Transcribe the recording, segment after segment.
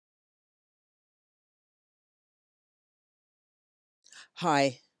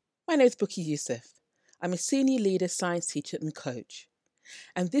Hi, my name is Bukky Yusuf. I'm a senior leader, science teacher and coach.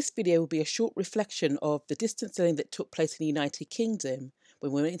 And this video will be a short reflection of the distance learning that took place in the United Kingdom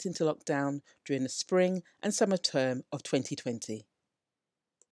when we went into lockdown during the spring and summer term of 2020.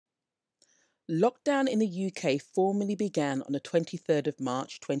 Lockdown in the UK formally began on the 23rd of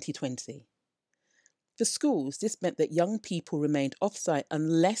March 2020. For schools, this meant that young people remained off-site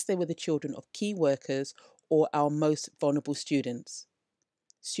unless they were the children of key workers or our most vulnerable students.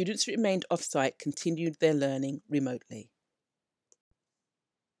 Students who remained off-site continued their learning remotely.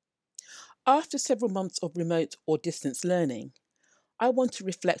 After several months of remote or distance learning, I want to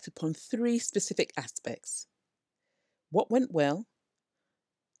reflect upon three specific aspects: what went well,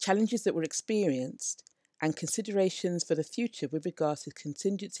 challenges that were experienced, and considerations for the future with regards to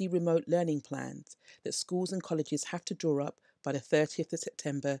contingency remote learning plans that schools and colleges have to draw up by the 30th of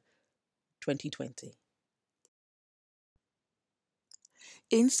September 2020.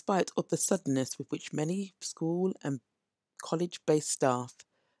 In spite of the suddenness with which many school and college-based staff,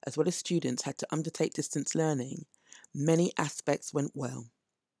 as well as students, had to undertake distance learning, many aspects went well.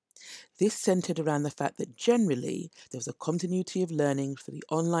 This centred around the fact that generally there was a continuity of learning for the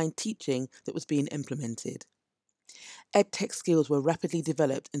online teaching that was being implemented. EdTech skills were rapidly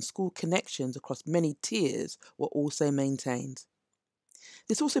developed and school connections across many tiers were also maintained.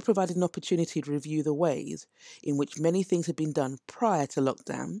 This also provided an opportunity to review the ways in which many things had been done prior to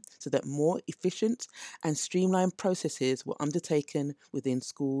lockdown so that more efficient and streamlined processes were undertaken within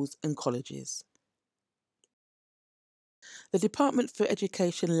schools and colleges. The Department for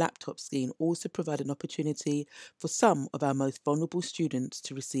Education laptop scheme also provided an opportunity for some of our most vulnerable students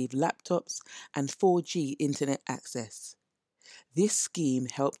to receive laptops and 4G internet access. This scheme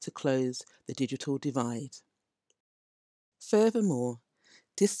helped to close the digital divide. Furthermore,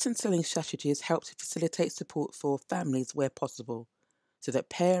 distance learning strategies help to facilitate support for families where possible, so that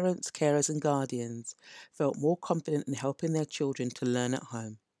parents, carers and guardians felt more confident in helping their children to learn at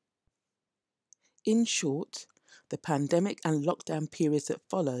home. In short, the pandemic and lockdown periods that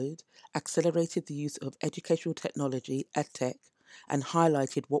followed accelerated the use of educational technology, EdTech, and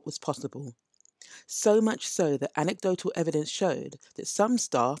highlighted what was possible. So much so that anecdotal evidence showed that some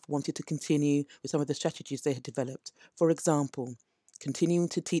staff wanted to continue with some of the strategies they had developed. For example, continuing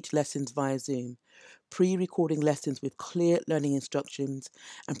to teach lessons via Zoom, pre-recording lessons with clear learning instructions,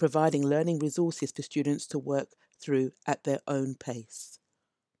 and providing learning resources for students to work through at their own pace.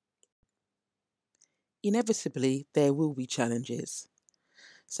 Inevitably, there will be challenges.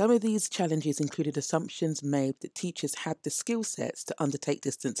 Some of these challenges included assumptions made that teachers had the skill sets to undertake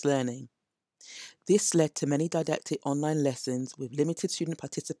distance learning. This led to many didactic online lessons with limited student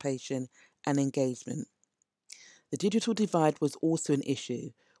participation and engagement. The digital divide was also an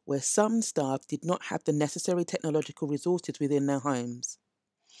issue, where some staff did not have the necessary technological resources within their homes.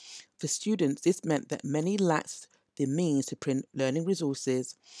 For students, this meant that many lacked the means to print learning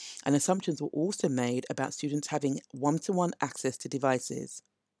resources, and assumptions were also made about students having one-to-one access to devices.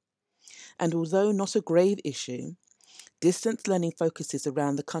 And although not a grave issue, distance learning focuses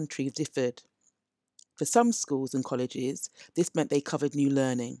around the country differed. For some schools and colleges, this meant they covered new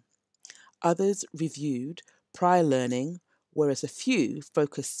learning. Others reviewed prior learning, whereas a few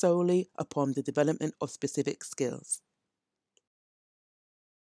focused solely upon the development of specific skills.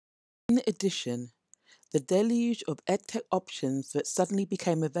 In addition, the deluge of EdTech options that suddenly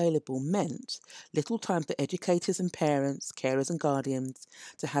became available meant little time for educators and parents, carers and guardians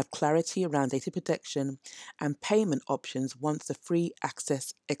to have clarity around data protection and payment options once the free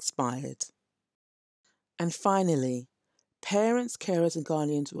access expired. And finally, parents, carers and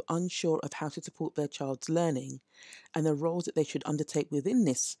guardians were unsure of how to support their child's learning and the roles that they should undertake within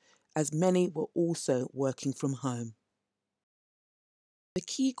this, as many were also working from home. The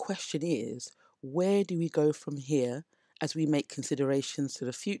key question is, where do we go from here as we make considerations to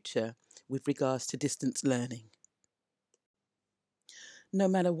the future with regards to distance learning? No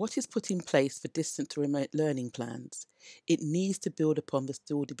matter what is put in place for distance to remote learning plans, it needs to build upon the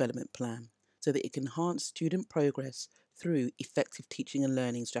school development plan so that it can enhance student progress through effective teaching and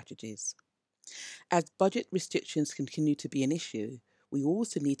learning strategies. As budget restrictions continue to be an issue, we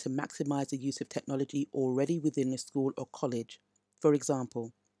also need to maximise the use of technology already within the school or college. For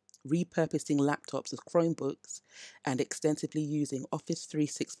example, repurposing laptops as Chromebooks and extensively using Office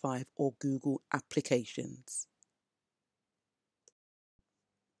 365 or Google applications.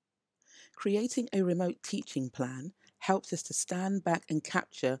 Creating a remote teaching plan helps us to stand back and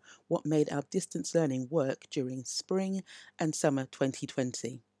capture what made our distance learning work during spring and summer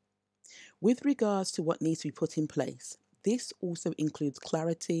 2020. With regards to what needs to be put in place, this also includes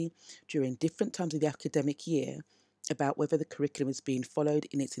clarity during different times of the academic year about whether the curriculum is being followed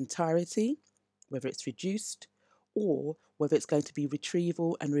in its entirety, whether it's reduced, or whether it's going to be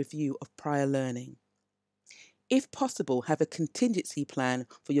retrieval and review of prior learning. If possible, have a contingency plan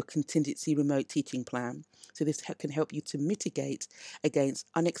for your contingency remote teaching plan, so this can help you to mitigate against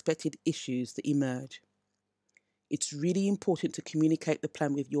unexpected issues that emerge. It's really important to communicate the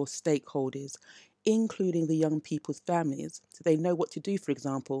plan with your stakeholders, including the young people's families, so they know what to do, for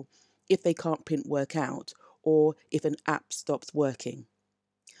example, if they can't print work out or if an app stops working.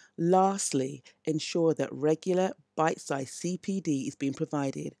 Lastly, ensure that regular bite-sized CPD is being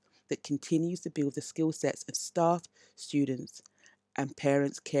provided that continues to build the skill sets of staff, students, and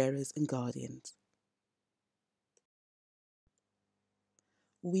parents, carers, and guardians.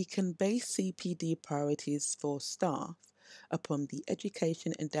 We can base CPD priorities for staff upon the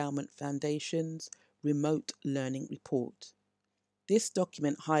Education Endowment Foundation's Remote Learning Report. This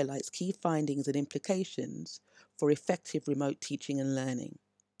document highlights key findings and implications for effective remote teaching and learning.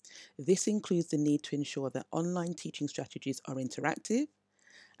 This includes the need to ensure that online teaching strategies are interactive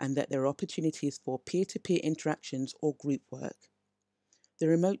and that there are opportunities for peer-to-peer interactions or group work. The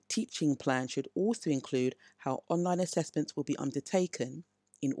remote teaching plan should also include how online assessments will be undertaken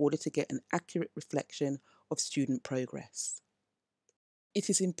in order to get an accurate reflection of student progress. It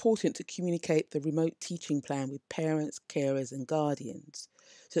is important to communicate the remote teaching plan with parents, carers, and guardians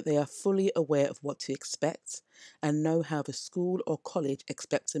so that they are fully aware of what to expect and know how the school or college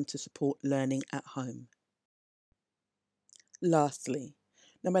expects them to support learning at home. Lastly,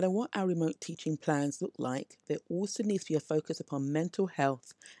 no matter what our remote teaching plans look like, there also needs to be a focus upon mental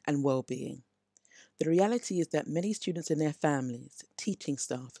health and well-being. The reality is that many students and their families, teaching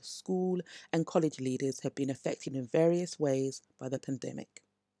staff, school and college leaders have been affected in various ways by the pandemic.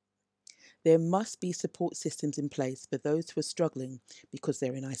 There must be support systems in place for those who are struggling because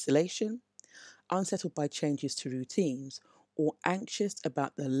they're in isolation, unsettled by changes to routines, or anxious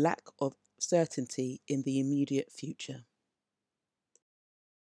about the lack of certainty in the immediate future.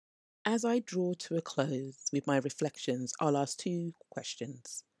 As I draw to a close with my reflections, I'll ask two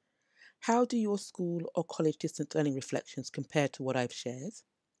questions. How do your school or college distance learning reflections compare to what I've shared?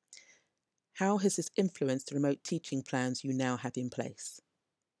 How has this influenced the remote teaching plans you now have in place?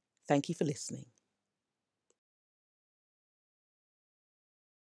 Thank you for listening.